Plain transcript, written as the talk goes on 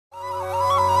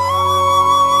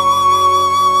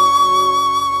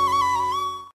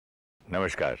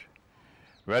Namaskar.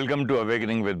 Welcome to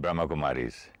Awakening with Brahma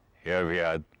Kumaris. Here we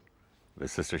are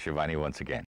with Sister Shivani once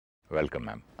again. Welcome,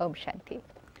 ma'am. Om Shanti.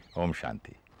 Om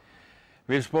Shanti.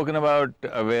 We've spoken about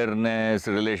awareness,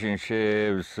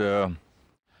 relationships, telling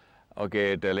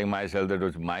myself that it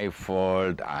was my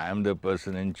fault, I am the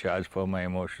person in charge for my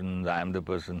emotions, I am the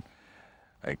person,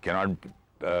 I cannot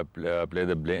play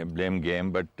the blame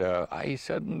game, but I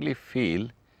certainly feel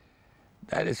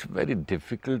that it's very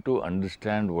difficult to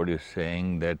understand what you're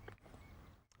saying, that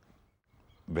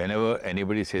whenever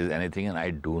anybody says anything and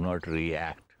I do not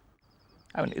react,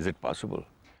 I mean, is it possible?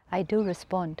 I do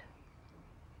respond.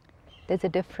 There's a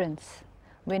difference.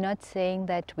 We're not saying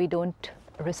that we don't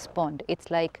respond.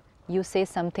 It's like you say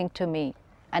something to me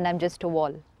and I'm just a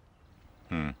wall.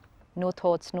 No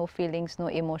thoughts, no feelings, no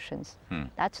emotions.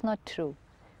 That's not true.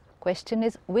 Question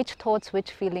is, which thoughts,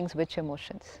 which feelings, which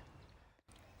emotions?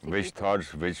 Which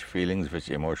thoughts, which feelings, which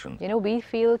emotions? You know, we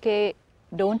feel that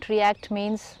don't react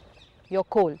means you're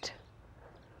cold.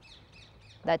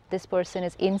 That this person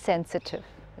is insensitive.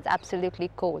 It's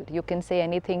absolutely cold. You can say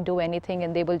anything, do anything,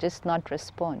 and they will just not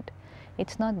respond.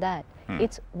 It's not that.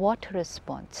 It's what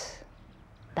response.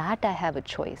 That I have a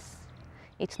choice.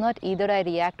 It's not either I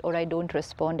react or I don't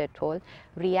respond at all.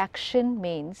 Reaction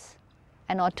means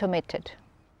an automated.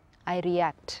 I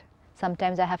react.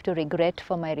 Sometimes I have to regret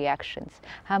for my reactions.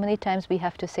 How many times we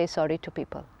have to say sorry to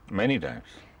people? Many times.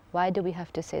 Why do we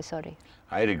have to say sorry?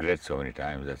 I regret so many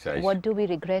times. What do we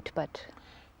regret but?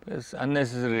 It's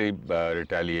unnecessary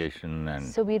retaliation and...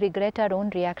 So we regret our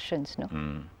own reactions,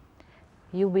 no?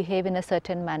 You behave in a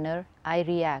certain manner, I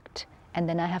react, and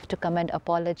then I have to come and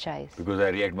apologize. Because I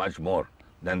react much more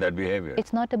than that behavior.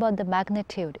 It's not about the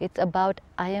magnitude, it's about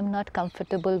I am not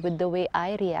comfortable with the way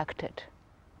I reacted.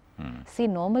 See,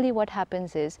 normally what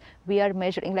happens is we are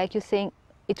measuring, like you're saying,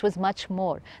 it was much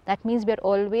more. That means we are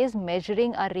always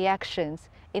measuring our reactions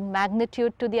in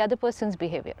magnitude to the other person's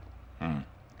behavior.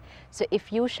 So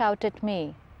if you shout at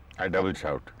me, I double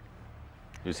shout.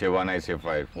 You say one, I say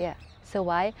five. Yeah. So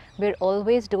why? We're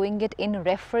always doing it in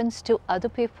reference to other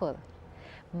people.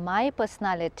 My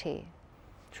personality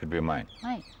should be mine.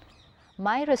 Mine.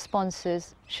 My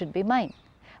responses should be mine.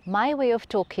 My way of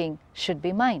talking should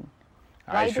be mine.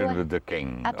 I should be the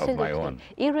king of my own.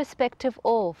 Irrespective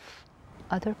of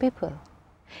other people.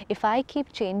 If I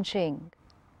keep changing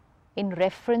in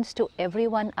reference to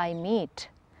everyone I meet,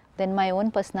 then my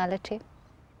own personality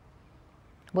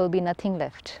will be nothing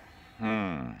left.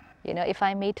 You know, if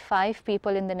I meet 5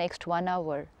 people in the next 1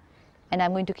 hour and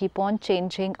I'm going to keep on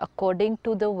changing according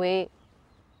to the way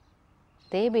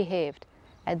they behaved,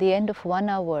 at the end of 1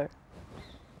 hour.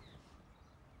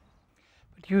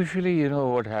 But usually, you know,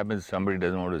 what happens, somebody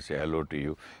doesn't want to say hello to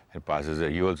you and passes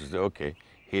it. You also say, okay,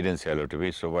 he didn't say hello to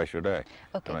me, so why should I?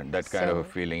 Okay. I mean, that kind of a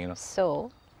feeling, you know.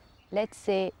 So, let's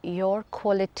say your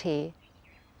quality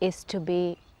is to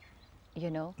be,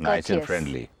 you know, nice courteous. And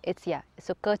friendly. It's, yeah,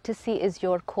 so courtesy is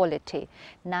your quality.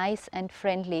 Nice and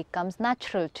friendly comes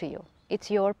natural to you. It's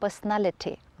your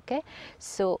personality, okay?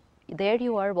 So, there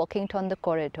you are walking down the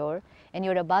corridor and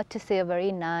you're about to say a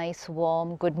very nice,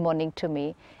 warm, good morning to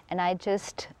me, and I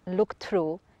just look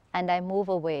through and I move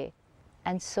away.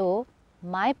 And so,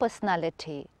 my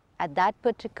personality at that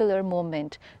particular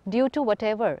moment, due to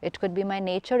whatever, it could be my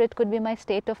nature, it could be my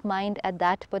state of mind at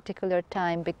that particular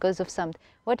time because of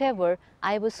whatever,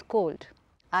 I was cold,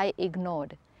 I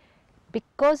ignored.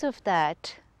 Because of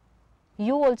that,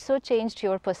 you also changed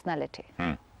your personality.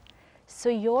 So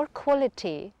your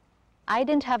quality, I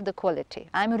didn't have the quality,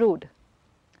 I'm rude,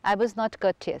 I was not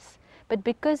courteous. But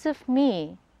because of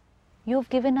me, you've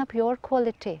given up your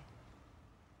quality.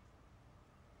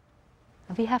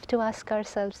 We have to ask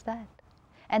ourselves that.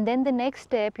 And then the next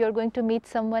step, you're going to meet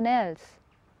someone else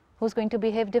who's going to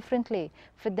behave differently.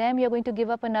 For them, you're going to give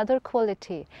up another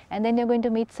quality. And then you're going to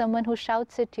meet someone who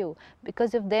shouts at you.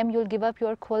 Because of them, you'll give up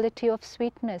your quality of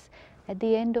sweetness at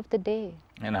the end of the day.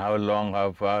 And how long,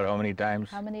 how far, how many times?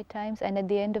 How many times? And at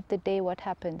the end of the day, what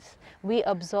happens? We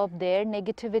absorb their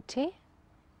negativity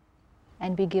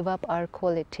and we give up our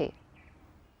quality.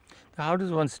 How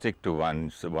does one stick to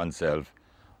oneself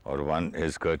or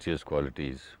his courteous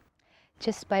qualities?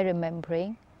 Just by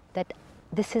remembering that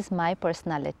this is my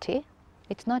personality.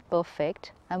 It's not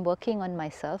perfect. I'm working on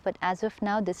myself, but as of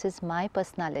now, this is my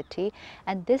personality,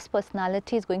 and this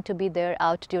personality is going to be there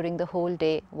out during the whole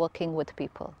day working with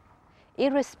people,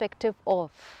 irrespective of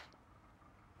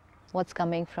what's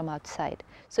coming from outside.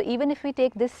 So even if we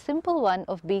take this simple one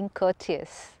of being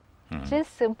courteous,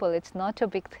 just simple, it's not a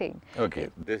big thing. Okay,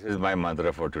 this is my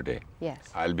mantra for today. Yes.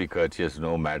 I'll be courteous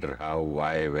no matter how,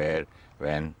 why, where,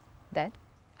 when. Then,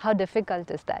 how difficult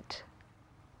is that?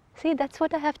 See, that's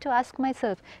what I have to ask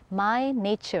myself. My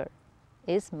nature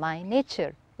is my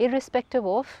nature, irrespective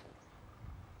of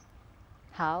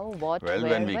how, what, Well, where,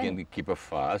 when we can keep a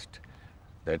fast,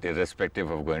 that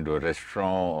irrespective of going to a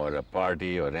restaurant or a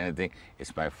party or anything,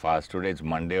 it's my fast today, it's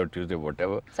Monday or Tuesday,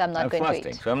 whatever. So I'm not going to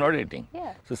fasting, eat. so I'm not eating.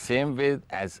 Yeah. So same way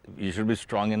as you should be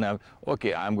strong enough,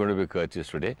 okay, I'm going to be courteous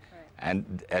today. Right.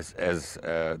 And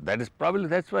that is probably,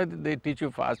 that's why they teach you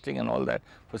fasting and all that,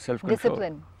 for self-control.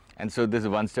 Discipline. And so this is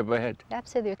one step ahead.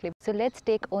 Absolutely. So let's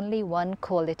take only one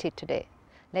quality today.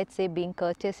 Let's say being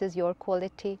courteous is your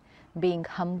quality, being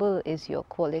humble is your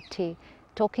quality,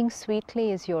 talking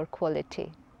sweetly is your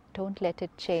quality. Don't let it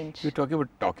change. You're talking about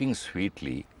talking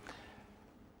sweetly.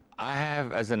 I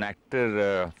have, as an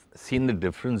actor, seen the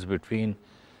difference between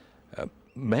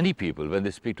many people. When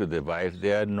they speak to their wife,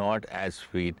 they are not as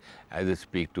sweet as they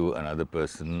speak to another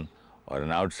person or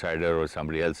an outsider or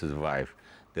somebody else's wife.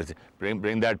 They say,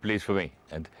 bring that please for me,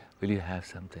 and will you have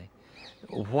something?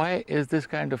 Why is this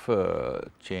kind of a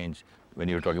change when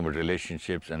you're talking about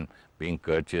relationships and being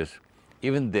courteous?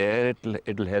 Even there,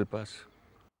 it'll help us.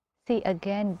 See,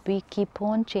 again, we keep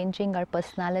on changing our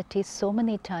personality so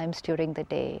many times during the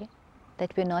day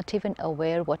that we're not even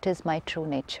aware what is my true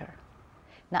nature.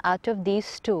 Now, out of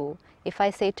these two, if I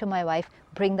say to my wife,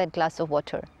 bring that glass of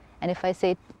water, and if I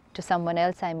say to someone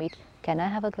else I meet, can I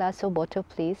have a glass of water,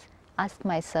 please? Ask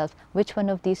myself, which one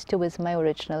of these two is my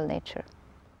original nature?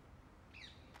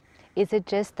 Is it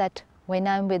just that when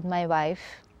I'm with my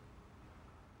wife,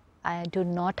 I do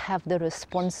not have the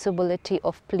responsibility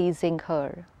of pleasing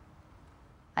her?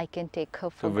 I can take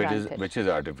her for granted. Which is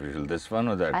artificial, this one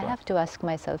or that one? I have to ask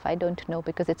myself, I don't know,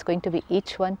 because it's going to be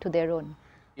each one to their own.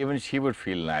 Even she would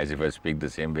feel nice if I speak the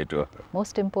same way to her.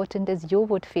 Most important is you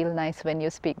would feel nice when you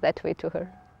speak that way to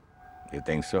her. You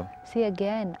think so? See,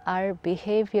 again, our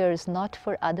behavior is not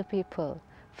for other people,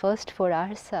 first for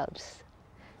ourselves.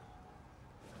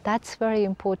 That's very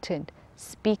important.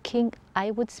 Speaking,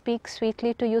 I would speak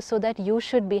sweetly to you so that you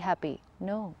should be happy.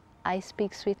 No, I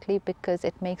speak sweetly because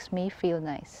it makes me feel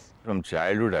nice. From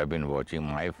childhood, I've been watching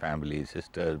my family,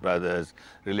 sisters, brothers,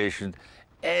 relations.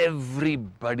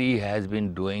 Everybody has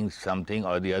been doing something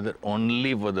or the other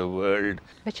only for the world.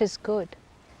 Which is good.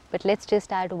 But let's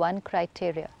just add one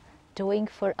criteria. Doing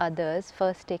for others,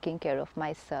 first taking care of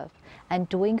myself, and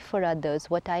doing for others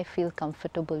what I feel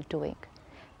comfortable doing.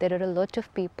 There are a lot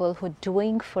of people who are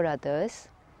doing for others,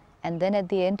 and then at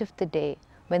the end of the day,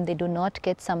 when they do not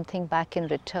get something back in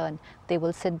return, they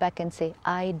will sit back and say,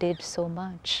 I did so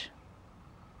much.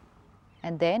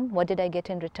 And then, what did I get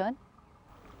in return?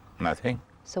 Nothing.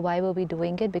 So why were we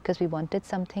doing it? Because we wanted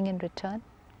something in return?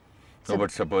 No,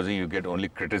 but supposing you get only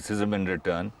criticism in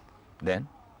return, then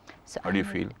how do you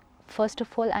feel? First of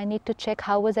all, I need to check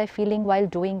how was I feeling while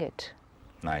doing it.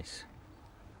 Nice.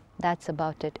 That's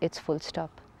about it. It's full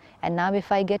stop. And now if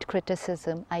I get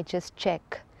criticism, I just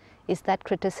check, is that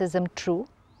criticism true?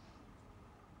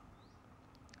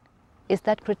 Is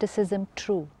that criticism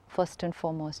true, first and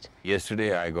foremost?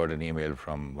 Yesterday, I got an email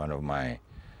from one of my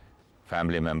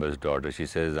family members' daughter. She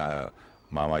says,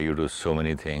 Mama, you do so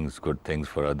many things, good things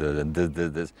for others, and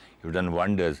this. You've done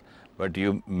wonders, but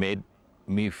you made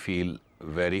me feel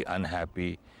very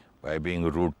unhappy by being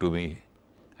rude to me.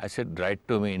 I said, write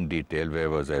to me in detail,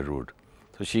 where was I rude?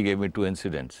 So she gave me 2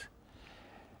 incidents.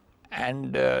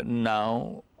 And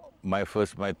now my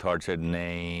thought said,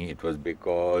 nay, it was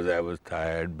because I was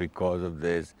tired, because of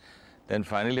this. Then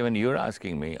finally, when you're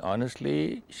asking me,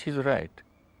 honestly, she's right.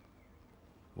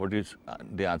 What is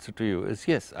the answer to you is,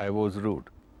 yes, I was rude.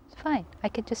 Fine, I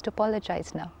can just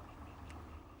apologize now.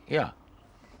 Yeah.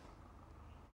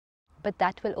 But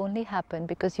that will only happen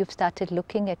because you've started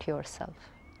looking at yourself.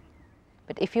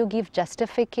 But if you give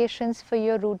justifications for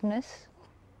your rudeness,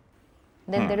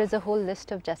 then there is a whole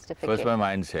list of justifications. First my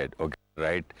mind said, okay,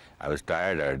 right, I was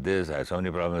tired, I had this, I had so many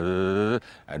problems,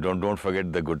 and don't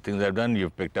forget the good things I've done,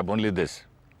 you've picked up only this.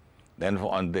 Then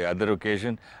on the other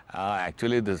occasion,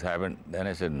 actually this happened. Then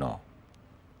I said, no,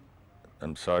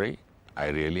 I'm sorry, I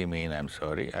really mean I'm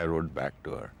sorry. I wrote back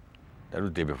to her. That was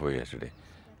the day before yesterday.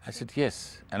 I said,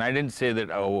 yes. And I didn't say that,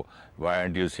 oh, why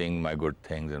aren't you seeing my good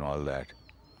things and all that.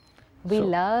 We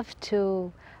love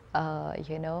to,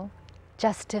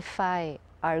 justify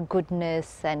our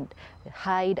goodness and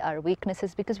hide our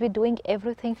weaknesses because we're doing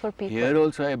everything for people. Here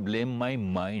also I blame my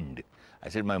mind. I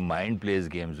said my mind plays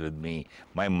games with me.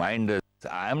 My mind does.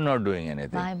 I'm not doing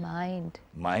anything. My mind.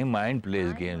 My mind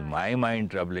plays games. My mind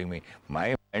troubling me.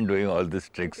 My mind doing all these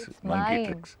tricks, monkey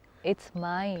tricks. It's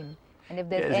mine. And if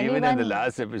there's yes, anyone... even in the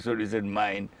last episode you said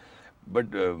mine.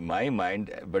 But my mind,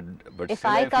 but if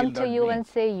still I come feel to you me. and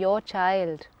say, your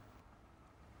child,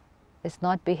 is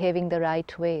not behaving the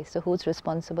right way. So whose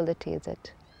responsibility is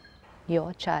it?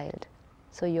 Your child.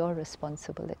 So your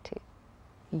responsibility.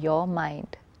 Your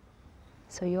mind.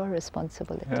 So your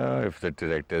responsibility. If the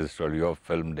directors told your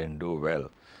film didn't do well,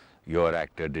 your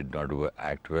actor did not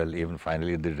act well, even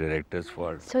finally the director's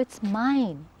fault. So it's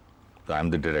mine. So I'm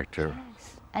the director.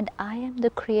 Yes. And I am the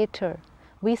creator.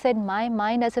 We said my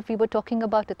mind as if we were talking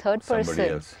about a third Somebody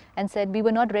person else. and said we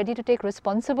were not ready to take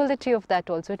responsibility of that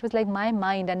also. It was like my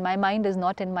mind, and my mind is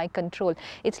not in my control.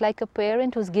 It's like a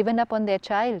parent who's given up on their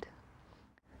child.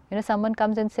 You know, someone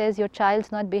comes and says your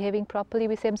child's not behaving properly.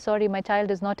 We say, I'm sorry, my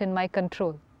child is not in my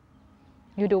control.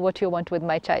 You do what you want with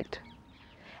my child.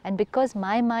 And because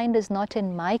my mind is not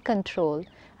in my control,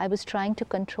 I was trying to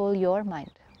control your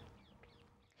mind.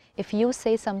 If you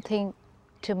say something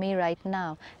to me right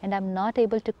now and I'm not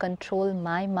able to control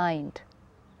my mind,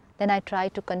 then I try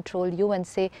to control you and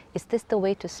say, is this the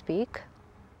way to speak?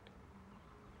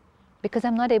 Because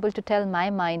I'm not able to tell my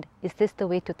mind, is this the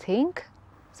way to think?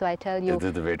 So I tell you, Is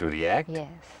this the way to react? yes.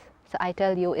 So I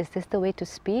tell you, is this the way to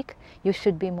speak? You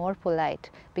should be more polite,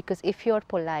 because if you're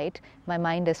polite, my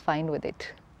mind is fine with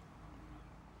it.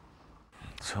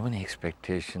 So many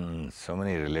expectations, so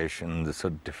many relations, it's so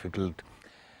difficult.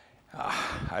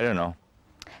 I don't know.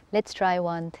 Let's try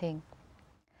one thing.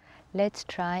 Let's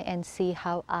try and see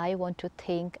how I want to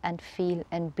think and feel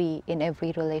and be in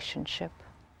every relationship.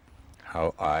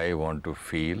 How I want to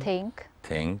feel, Think,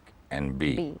 and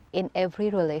be. be in every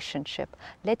relationship.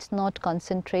 Let's not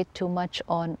concentrate too much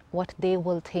on what they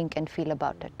will think and feel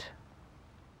about it.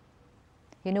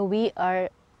 You know, we are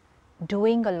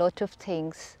doing a lot of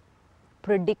things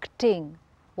predicting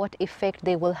what effect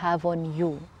they will have on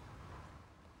you,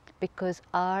 because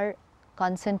our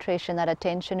concentration, our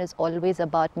attention is always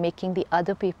about making the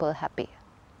other people happy.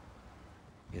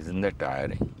 Isn't that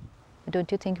tiring?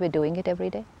 Don't you think we're doing it every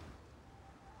day?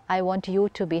 I want you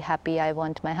to be happy, I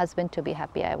want my husband to be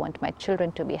happy, I want my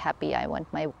children to be happy, I want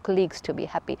my colleagues to be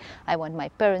happy, I want my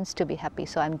parents to be happy,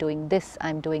 so I'm doing this,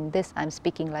 I'm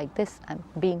speaking like this, I'm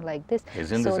being like this,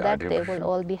 Isn't so this that they artificial? will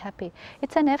all be happy.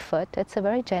 It's an effort, it's a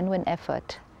very genuine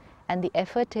effort. And the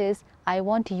effort is, I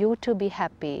want you to be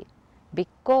happy,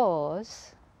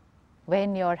 because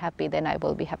when you're happy, then I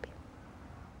will be happy.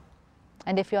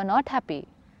 And if you're not happy,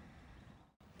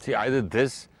 See, either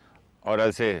this or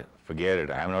I'll say, forget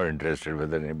it, I'm not interested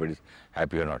whether anybody's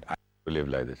happy or not. I live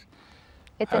like this.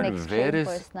 it's an And extreme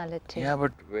personality. Yeah,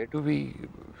 but where do we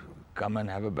come and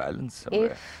have a balance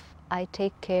somewhere? If I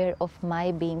take care of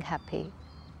my being happy,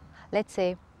 let's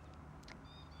say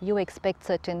you expect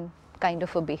certain kind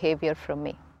of a behavior from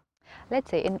me.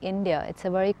 Let's say in India, it's a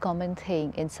very common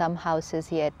thing in some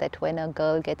houses yet that when a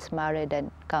girl gets married and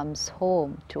comes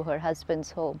home to her husband's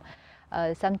home,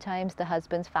 sometimes the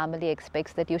husband's family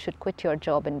expects that you should quit your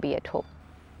job and be at home.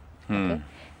 Okay? And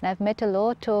I've met a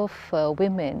lot of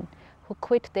women who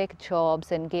quit their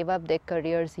jobs and gave up their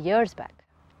careers years back.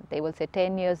 They will say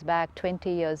 10 years back, 20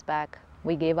 years back,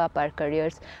 we gave up our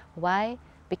careers. Why?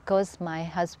 Because my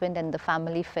husband and the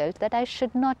family felt that I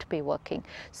should not be working.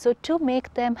 So to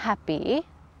make them happy,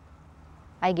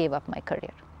 I gave up my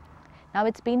career. Now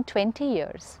it's been 20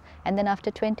 years, and then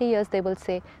after 20 years they will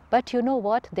say, but you know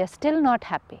what, they're still not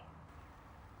happy.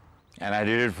 And I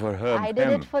did it for her. I did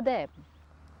it for them.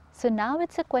 So now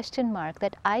it's a question mark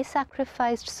that I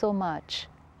sacrificed so much.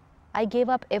 I gave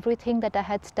up everything that I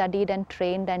had studied and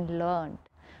trained and learned.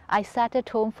 I sat at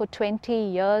home for 20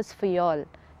 years for y'all,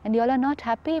 and y'all are not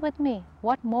happy with me.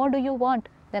 What more do you want?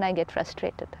 Then I get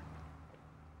frustrated.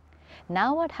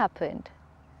 Now what happened?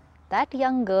 That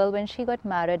young girl, when she got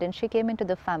married and she came into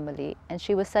the family, and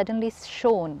she was suddenly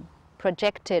shown,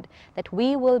 projected, that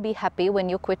we will be happy when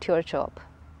you quit your job.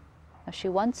 Now she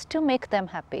wants to make them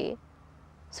happy,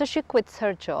 so she quits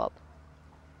her job.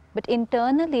 But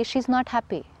internally, she's not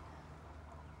happy.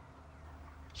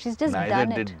 She's just Neither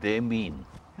done it. did they mean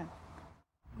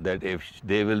that if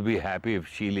they will be happy if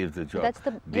she leaves the job. That's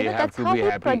the, They you know, have that's to how be we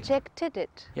happy. projected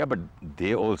it. Yeah, but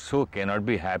they also cannot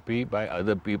be happy by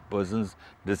other person's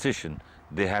decision.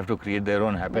 They have to create their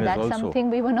own But happiness that's also. something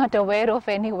we were not aware of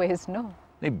anyways, no.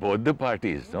 Both the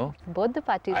parties, no? Both the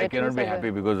parties. I that cannot was be aware. happy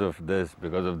because of this,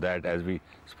 because of that, as we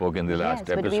spoke in the last Yes,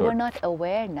 episode. but we were not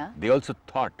aware, na. They also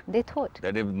thought They thought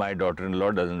that if my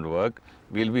daughter-in-law doesn't work,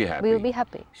 we'll be happy. we'll be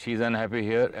happy. She's unhappy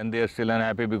here and they are still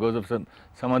unhappy because of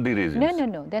some other reasons.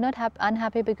 No. They're not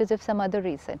unhappy because of some other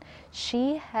reason.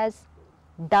 She has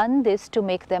done this to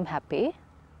make them happy,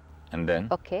 And then?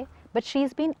 okay, but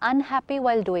she's been unhappy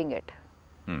while doing it.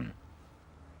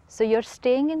 So you're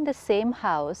staying in the same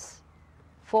house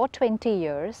for 20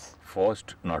 years.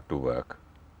 Forced not to work.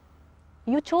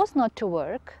 You chose not to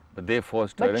work, But they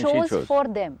forced her but and she chose chose. for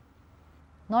them.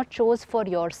 not chose for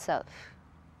yourself.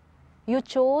 You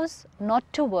chose not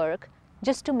to work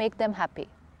just to make them happy.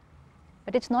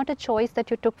 But it's not a choice that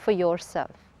you took for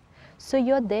yourself. So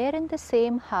you're there in the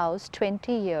same house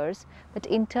 20 years, but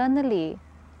internally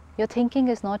your thinking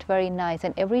is not very nice,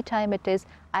 and every time it is,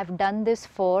 I've done this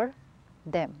for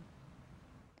them.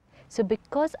 So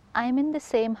because I'm in the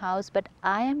same house but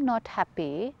I am not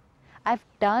happy, I've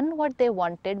done what they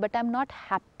wanted but I'm not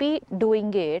happy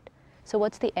doing it. So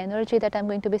what's the energy that I'm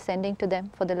going to be sending to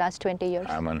them for the last 20 years?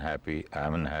 I'm unhappy,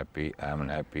 I'm unhappy, I'm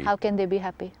unhappy. How can they be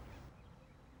happy?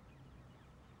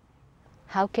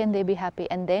 How can they be happy?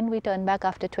 And then we turn back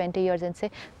after 20 years and say,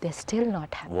 they're still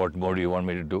not happy. What more do you want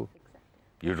me to do?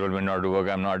 You told me not to work,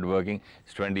 I'm not working.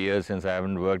 It's 20 years since I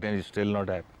haven't worked and you're still not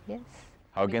happy. Yes.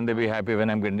 How can they be happy when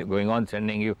I'm going on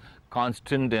sending you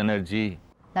constant energy?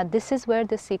 Now this is where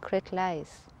the secret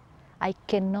lies. I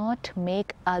cannot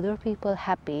make other people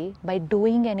happy by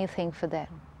doing anything for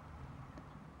them.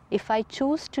 If I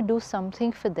choose to do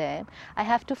something for them, I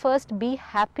have to first be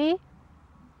happy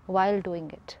while doing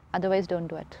it. Otherwise, don't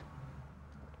do it.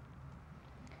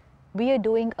 We are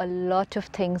doing a lot of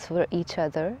things for each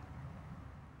other,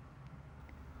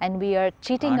 and we are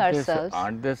cheating ourselves.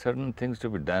 Aren't there certain things to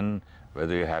be done,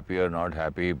 whether you're happy or not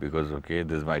happy, because, okay,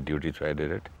 this is my duty, so I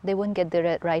did it? They won't get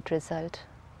the right result.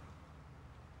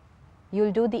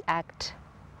 You'll do the act,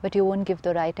 but you won't give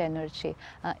the right energy.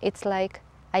 It's like,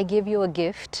 I give you a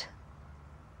gift.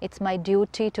 It's my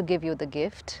duty to give you the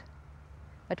gift.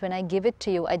 But when I give it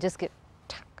to you, I just give.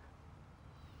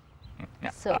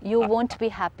 So you won't be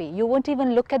happy. You won't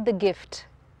even look at the gift.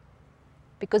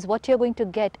 Because what you're going to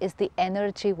get is the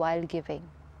energy while giving.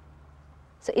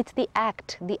 So it's the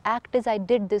act. The act is, I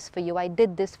did this for you, I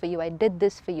did this for you, I did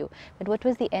this for you. But what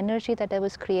was the energy that I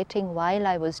was creating while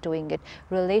I was doing it?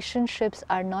 Relationships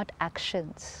are not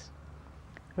actions.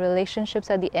 Relationships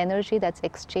are the energy that's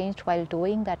exchanged while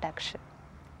doing that action.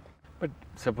 But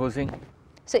supposing...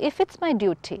 So if it's my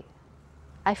duty,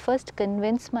 I first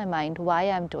convince my mind why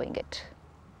I'm doing it.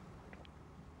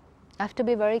 I have to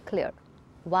be very clear.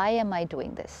 Why am I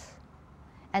doing this?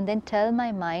 And then tell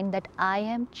my mind that I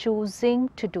am choosing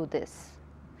to do this.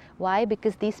 Why?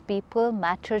 Because these people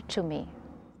matter to me.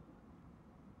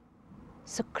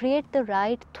 So create the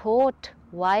right thought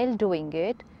while doing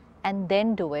it and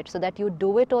then do it, so that you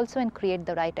do it also and create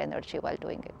the right energy while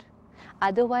doing it.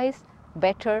 Otherwise,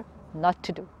 better not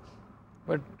to do.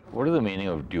 But what is the meaning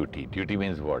of duty? Duty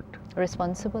means what?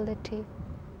 Responsibility,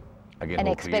 Again, an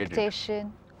who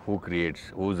expectation. Who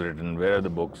creates? Who's written? Where are the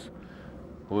books?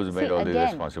 Who's made all these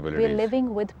responsibilities? We're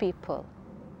living with people.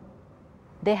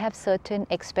 They have certain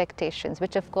expectations,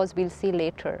 which of course we'll see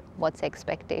later, what's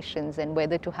expectations and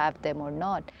whether to have them or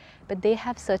not. But they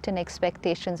have certain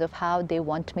expectations of how they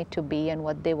want me to be and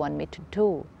what they want me to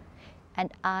do.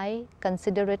 And I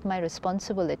consider it my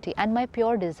responsibility and my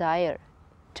pure desire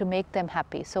to make them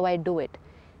happy, so I do it.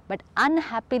 But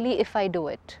unhappily, if I do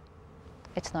it,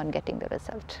 it's not getting the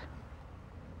result.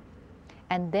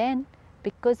 And then,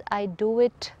 because I do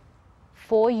it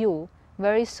for you,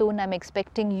 very soon I'm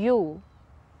expecting you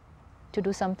to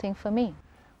do something for me.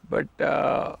 But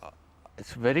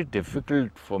it's very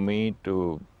difficult for me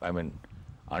to,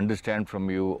 understand from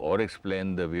you or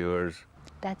explain the viewers.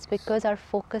 That's because our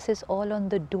focus is all on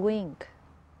the doing.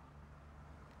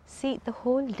 See, the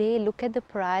whole day, look at the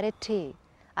priority.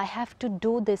 I have to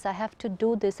do this, I have to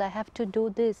do this, I have to do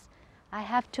this, I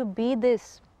have to be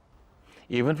this.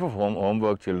 Even for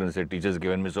homework, children say, teacher's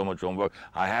given me so much homework,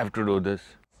 I have to do this.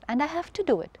 And I have to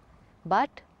do it.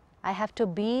 But I have to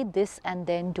be this and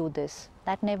then do this.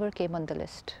 That never came on the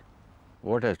list.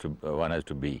 What has to one has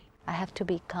to be? I have to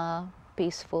be calm,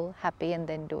 peaceful, happy, and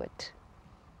then do it.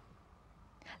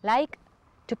 Like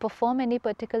to perform any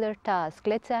particular task,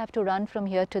 let's say I have to run from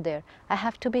here to there, I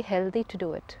have to be healthy to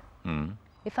do it.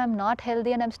 If I'm not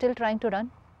healthy and I'm still trying to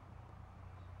run,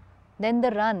 then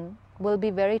the run will be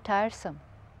very tiresome.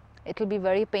 It will be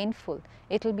very painful.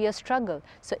 It will be a struggle.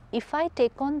 So if I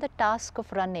take on the task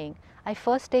of running, I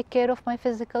first take care of my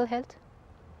physical health.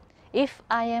 If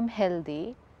I am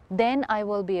healthy, then I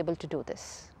will be able to do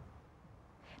this.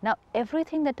 Now,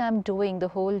 everything that I'm doing the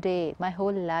whole day, my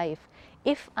whole life,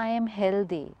 if I am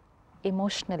healthy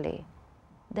emotionally,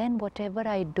 then whatever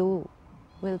I do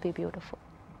will be beautiful.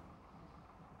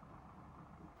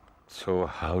 So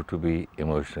how to be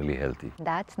emotionally healthy?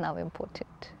 That's now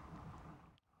important.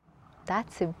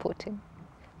 That's important.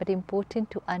 But important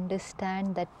to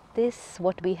understand that this,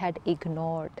 what we had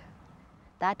ignored,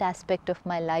 that aspect of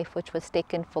my life which was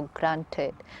taken for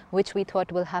granted, which we thought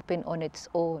will happen on its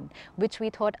own, which we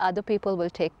thought other people will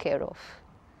take care of.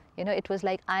 You know, it was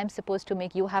like I'm supposed to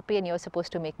make you happy and you're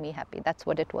supposed to make me happy. That's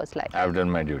what it was like. I've done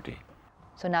my duty.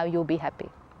 So now you be happy.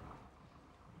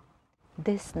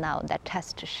 This now, that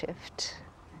has to shift.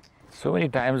 So many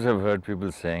times I've heard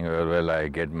people saying, well, I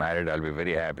get married, I'll be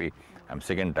very happy. I'm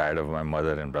sick and tired of my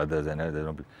mother and brothers and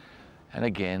everything. And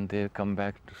again, they come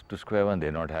back to square one.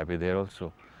 They're not happy there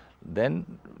also. Then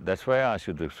that's why I asked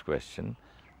you this question,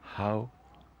 how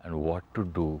and what to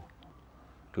do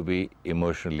to be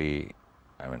emotionally,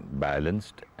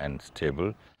 balanced and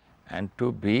stable and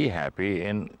to be happy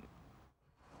in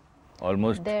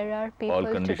almost there are people all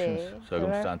conditions, today,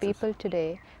 circumstances. There are people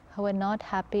today who are not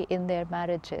happy in their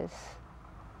marriages,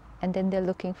 and then they're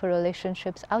looking for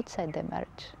relationships outside their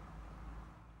marriage.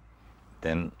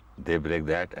 Then they break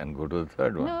that and go to the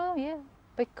third one. No, yeah,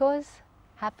 because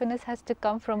happiness has to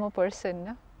come from a person,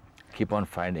 no? Keep on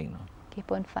finding, no?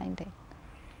 Keep on finding.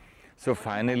 So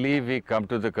finally we come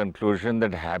to the conclusion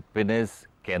that happiness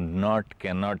cannot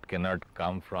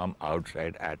come from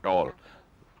outside at all.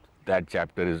 That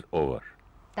chapter is over.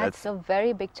 That's a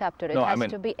very big chapter. It No, has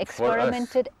to be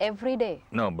experimented every day.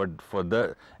 No, but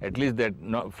for at least that,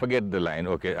 no, forget the line,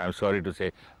 okay, I'm sorry to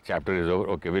say chapter is over,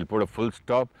 okay, we'll put a full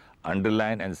stop,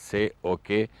 underline and say,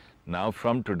 okay, now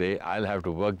from today I'll have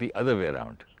to work the other way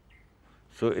around.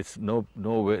 So it's no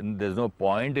way, there's no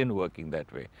point in working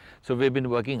that way. So we've been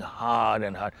working hard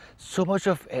and hard, so much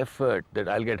of effort that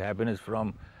I'll get happiness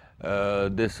from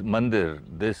this mandir,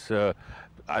 this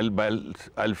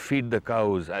I'll feed the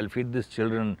cows, I'll feed these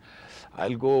children,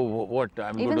 I'll go I'll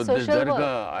go to this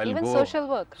dargah, I'll even go social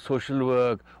work. Social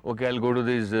work, okay, I'll go to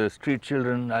these street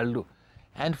children, I'll do.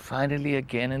 And finally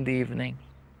again in the evening,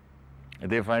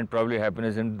 they find probably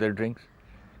happiness in their drinks.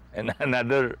 And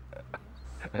another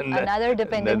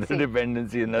dependency.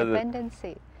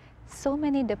 Dependency. So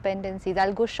many dependencies.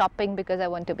 I'll go shopping because I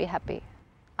want to be happy.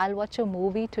 I'll watch a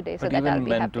movie today so But that I'll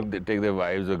be happy. even men take their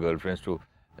wives or girlfriends to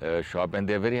shop and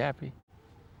they're very happy.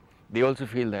 They also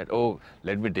feel that, oh,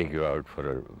 let me take you out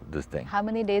for this thing. How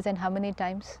many days and how many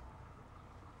times?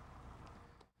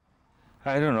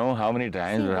 I don't know how many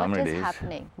times or how many days. What is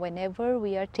happening whenever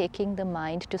we are taking the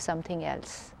mind to something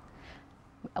else?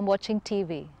 I'm watching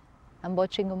TV, I'm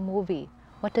watching a movie.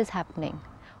 What is happening?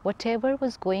 Whatever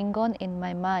was going on in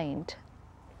my mind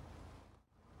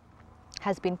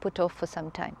has been put off for some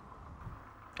time.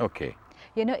 Okay.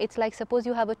 You know, it's like suppose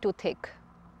you have a toothache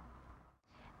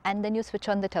and then you switch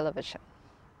on the television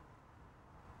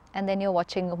and then you're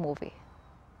watching a movie.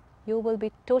 You will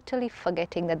be totally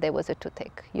forgetting that there was a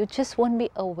toothache. You just won't be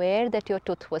aware that your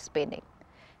tooth was paining.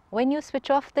 When you switch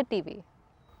off the TV,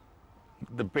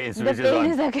 the pain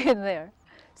is again there.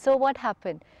 So what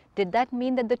happened? Did that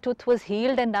mean that the tooth was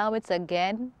healed and now it's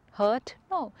again hurt?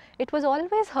 No, it was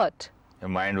always hurt. Your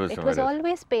mind was somewhere else. It was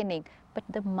always paining, but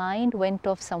the mind went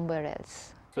off somewhere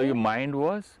else. So your mind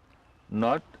was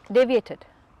not deviated.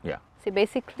 Yeah. See,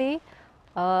 basically,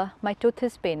 my tooth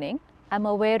is paining. I'm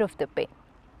aware of the pain.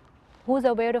 Who's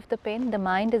aware of the pain? The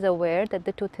mind is aware that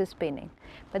the tooth is paining.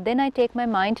 But then I take my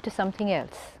mind to something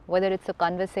else, whether it's a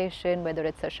conversation, whether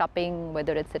it's a shopping,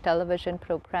 whether it's a television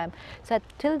program. So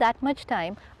till that much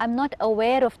time, I'm not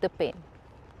aware of the pain.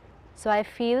 So I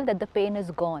feel that the pain is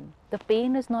gone. The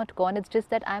pain is not gone, it's just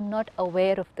that I'm not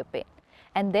aware of the pain.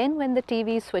 And then when the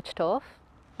TV is switched off,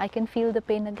 I can feel the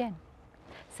pain again.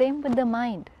 Same with the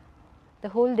mind. The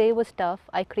whole day was tough.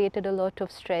 I created a lot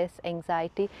of stress,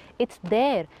 anxiety. It's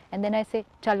there. And then I say,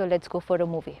 chalo, let's go for a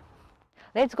movie.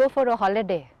 Let's go for a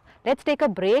holiday. Let's take a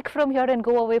break from here and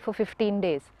go away for 15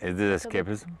 days. Is this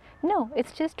escapism? No,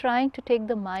 it's just trying to take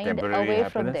the mind temporary away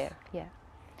happiness? from there. Yeah.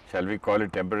 Shall we call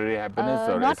it temporary happiness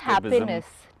or not escapism? Happiness,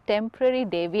 temporary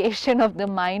deviation of the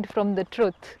mind from the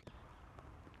truth.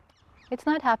 It's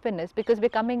not happiness because we're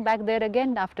coming back there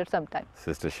again after some time.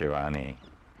 Sister Shivani.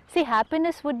 See,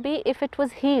 happiness would be if it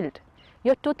was healed.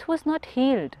 Your tooth was not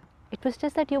healed. It was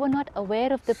just that you were not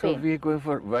aware of the pain. So we go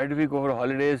why do we go for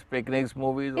holidays, picnics,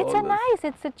 movies, it's all this?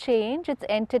 It's a change, it's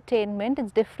entertainment,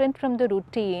 it's different from the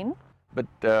routine. But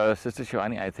Sister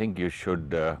Shivani, I think you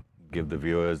should give the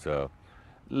viewers a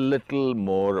little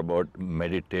more about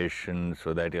meditation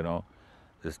so that, you know,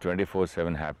 this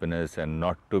 24/7 happiness and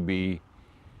not to be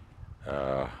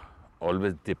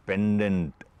always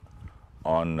dependent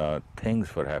on things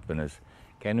for happiness.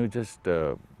 Can you just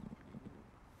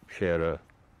share a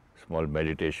small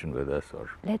meditation with us? Or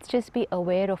let's just be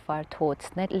aware of our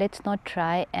thoughts. Let's not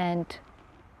try and,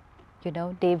 you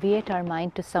know, deviate our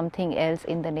mind to something else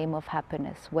in the name of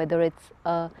happiness, whether it's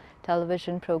a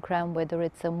television program, whether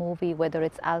it's a movie, whether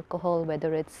it's alcohol,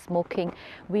 whether it's smoking.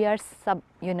 We are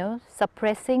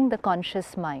suppressing the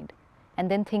conscious mind. and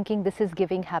then thinking this is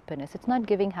giving happiness. It's not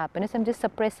giving happiness. I'm just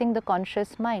suppressing the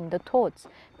conscious mind, the thoughts.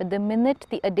 But the minute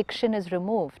the addiction is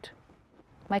removed,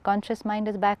 my conscious mind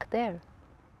is back there,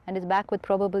 and is back with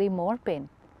probably more pain.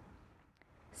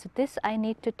 So this I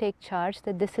need to take charge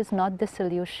that this is not the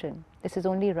solution. This is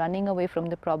only running away from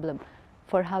the problem.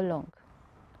 For how long?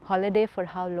 Holiday for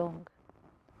how long?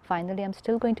 Finally, I'm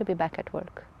still going to be back at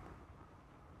work.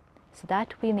 So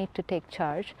that we need to take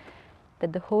charge,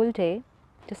 that the whole day,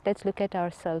 just let's look at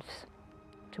ourselves.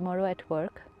 Tomorrow at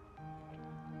work,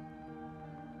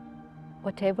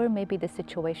 whatever may be the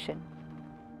situation,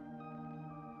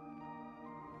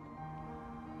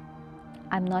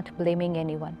 I'm not blaming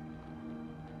anyone.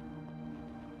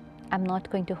 I'm not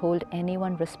going to hold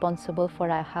anyone responsible for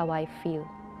how I feel,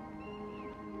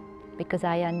 because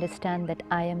I understand that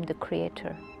I am the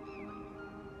creator.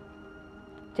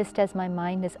 Just as my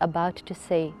mind is about to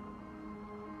say,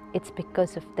 it's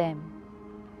because of them,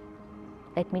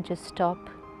 let me just stop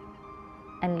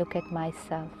and look at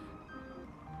myself.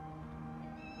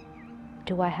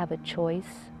 Do I have a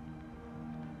choice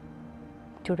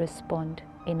to respond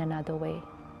in another way?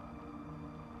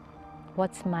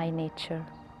 What's my nature?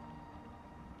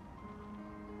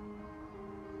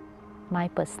 My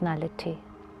personality.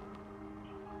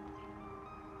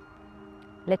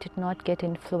 Let it not get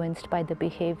influenced by the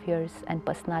behaviors and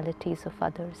personalities of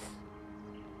others.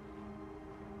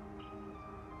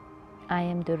 I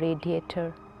am the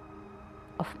radiator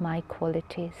of my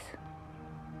qualities,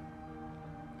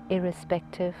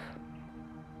 irrespective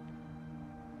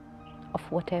of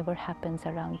whatever happens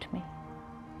around me.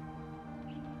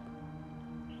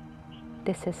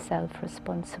 This is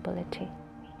self-responsibility.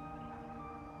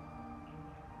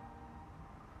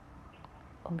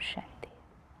 Om Shanti.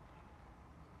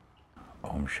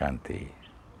 Om Shanti.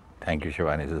 Thank you,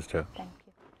 Shivani sister. Thank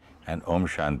you. And Om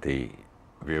Shanti,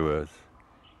 viewers,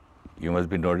 you must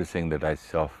be noticing that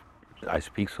I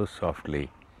speak so softly,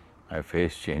 my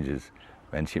face changes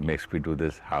when she makes me do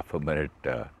this half a minute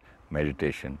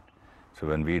meditation. So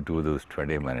when we do those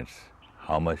 20 minutes,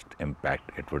 how much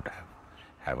impact it would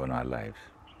have on our lives.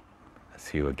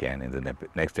 See you again in the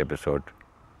next episode.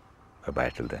 Bye-bye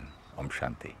till then. Om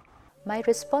Shanti. My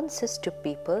responses to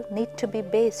people need to be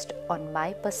based on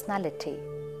my personality,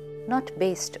 not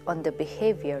based on the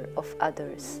behavior of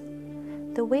others.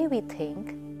 The way we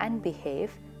think and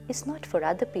behave is not for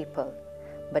other people,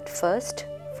 but first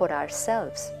for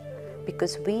ourselves,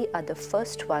 because we are the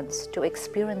first ones to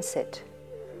experience it.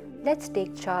 Let's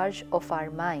take charge of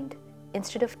our mind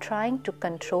instead of trying to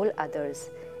control others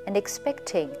and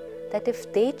expecting that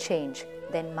if they change,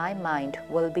 then my mind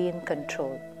will be in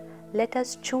control. Let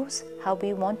us choose how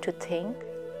we want to think,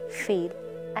 feel,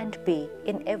 and be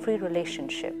in every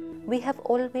relationship. We have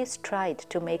always tried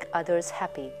to make others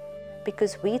happy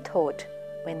because we thought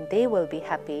when they will be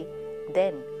happy,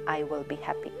 then I will be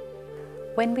happy.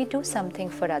 When we do something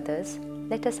for others,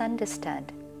 let us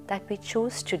understand that we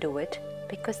choose to do it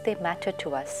because they matter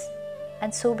to us,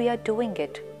 and so we are doing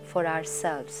it for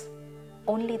ourselves.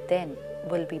 Only then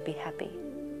will we be happy.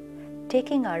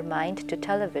 Taking our mind to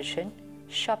television,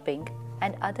 shopping,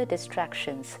 and other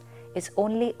distractions is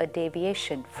only a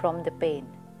deviation from the pain.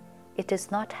 It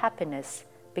is not happiness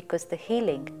because the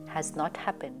healing has not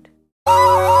happened.